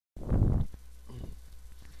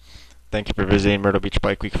Thank you for visiting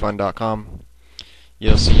MyrtleBeachBikeWeekFun.com.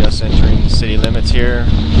 You'll see us entering city limits here.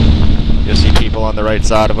 You'll see people on the right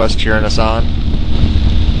side of us cheering us on.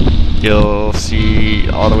 You'll see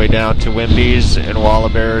all the way down to Wimby's and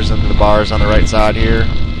Wallabears and the bars on the right side here.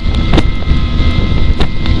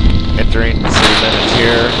 Entering city limits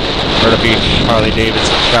here. Myrtle Beach Harley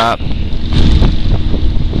Davidson shop.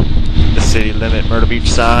 The city limit Myrtle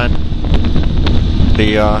Beach sign.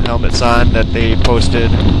 The helmet sign that they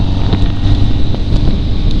posted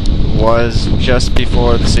was just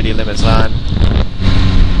before the city limit sign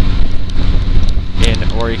in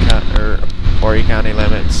Horry County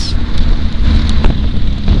limits.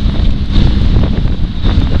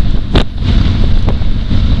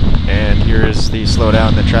 And here is the slowdown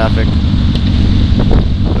in the traffic.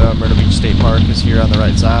 The Myrtle Beach State Park is here on the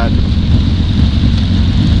right side.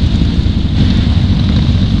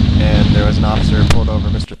 And there was an officer who pulled over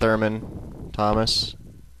Mr. Thurman Thomas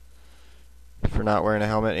for not wearing a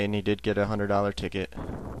helmet, and he did get a $100 ticket.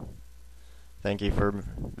 Thank you for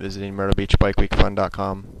visiting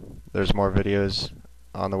MyrtleBeachBikeWeekFun.com. There's more videos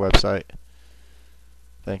on the website.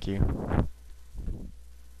 Thank you.